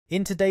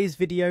In today's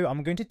video,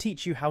 I'm going to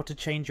teach you how to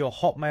change your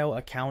Hotmail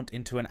account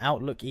into an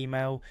Outlook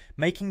email,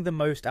 making the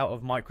most out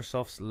of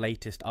Microsoft's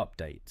latest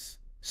updates.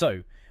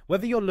 So,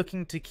 whether you're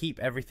looking to keep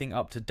everything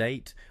up to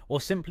date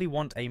or simply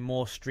want a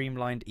more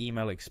streamlined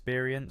email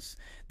experience,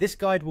 this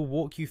guide will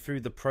walk you through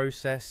the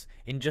process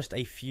in just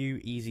a few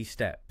easy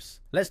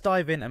steps. Let's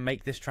dive in and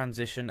make this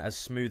transition as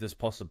smooth as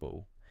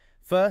possible.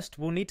 First,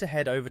 we'll need to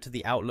head over to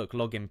the Outlook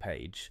login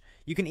page.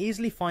 You can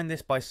easily find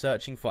this by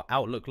searching for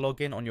Outlook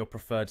login on your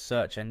preferred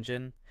search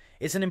engine.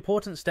 It's an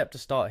important step to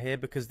start here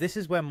because this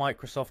is where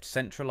Microsoft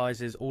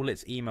centralizes all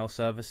its email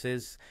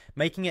services,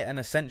 making it an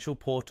essential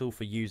portal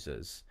for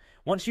users.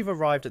 Once you've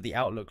arrived at the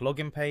Outlook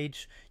login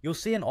page, you'll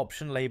see an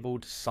option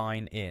labeled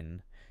Sign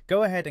In.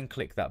 Go ahead and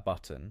click that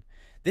button.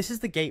 This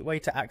is the gateway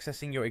to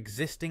accessing your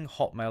existing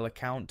Hotmail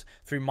account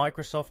through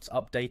Microsoft's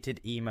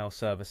updated email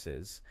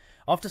services.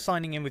 After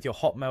signing in with your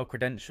Hotmail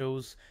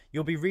credentials,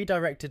 you'll be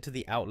redirected to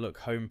the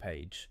Outlook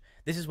homepage.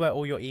 This is where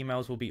all your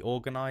emails will be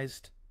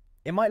organized.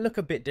 It might look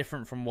a bit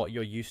different from what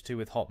you're used to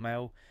with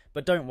Hotmail,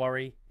 but don't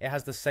worry, it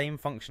has the same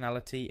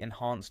functionality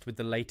enhanced with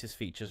the latest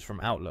features from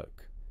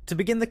Outlook. To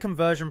begin the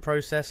conversion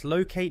process,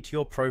 locate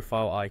your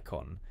profile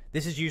icon.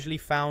 This is usually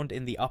found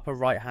in the upper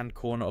right hand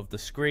corner of the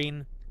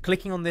screen.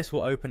 Clicking on this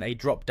will open a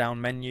drop-down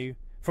menu.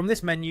 From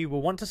this menu,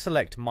 we'll want to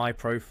select My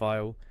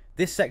Profile.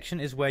 This section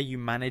is where you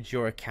manage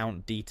your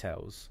account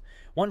details.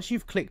 Once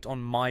you've clicked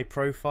on My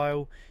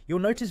Profile, you'll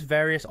notice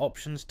various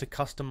options to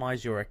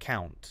customize your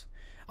account.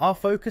 Our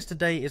focus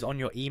today is on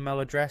your email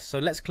address, so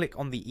let's click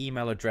on the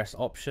email address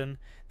option.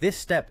 This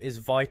step is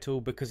vital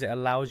because it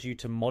allows you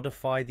to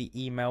modify the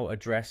email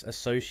address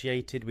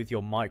associated with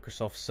your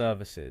Microsoft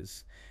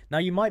services. Now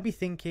you might be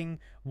thinking,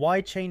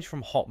 why change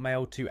from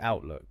Hotmail to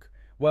Outlook?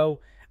 Well,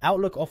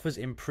 Outlook offers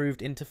improved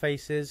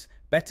interfaces,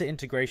 better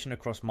integration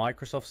across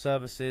Microsoft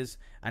services,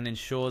 and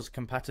ensures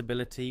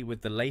compatibility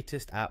with the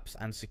latest apps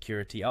and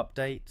security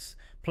updates.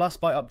 Plus,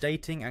 by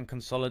updating and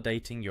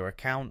consolidating your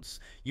accounts,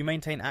 you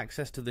maintain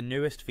access to the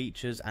newest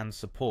features and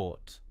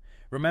support.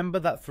 Remember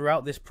that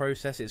throughout this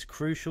process, it's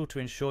crucial to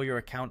ensure your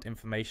account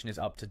information is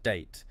up to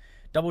date.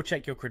 Double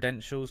check your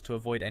credentials to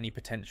avoid any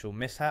potential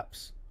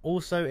mishaps.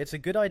 Also, it's a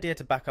good idea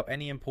to back up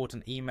any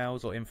important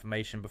emails or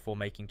information before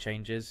making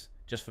changes,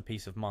 just for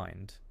peace of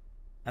mind.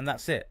 And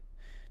that's it.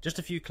 Just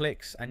a few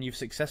clicks and you've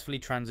successfully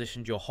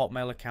transitioned your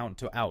Hotmail account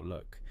to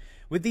Outlook.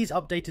 With these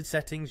updated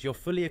settings, you're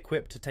fully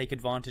equipped to take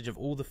advantage of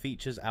all the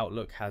features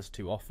Outlook has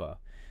to offer.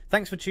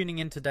 Thanks for tuning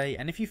in today,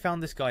 and if you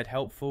found this guide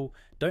helpful,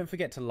 don't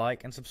forget to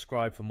like and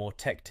subscribe for more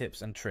tech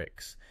tips and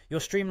tricks. Your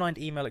streamlined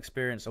email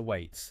experience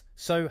awaits,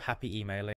 so happy emailing.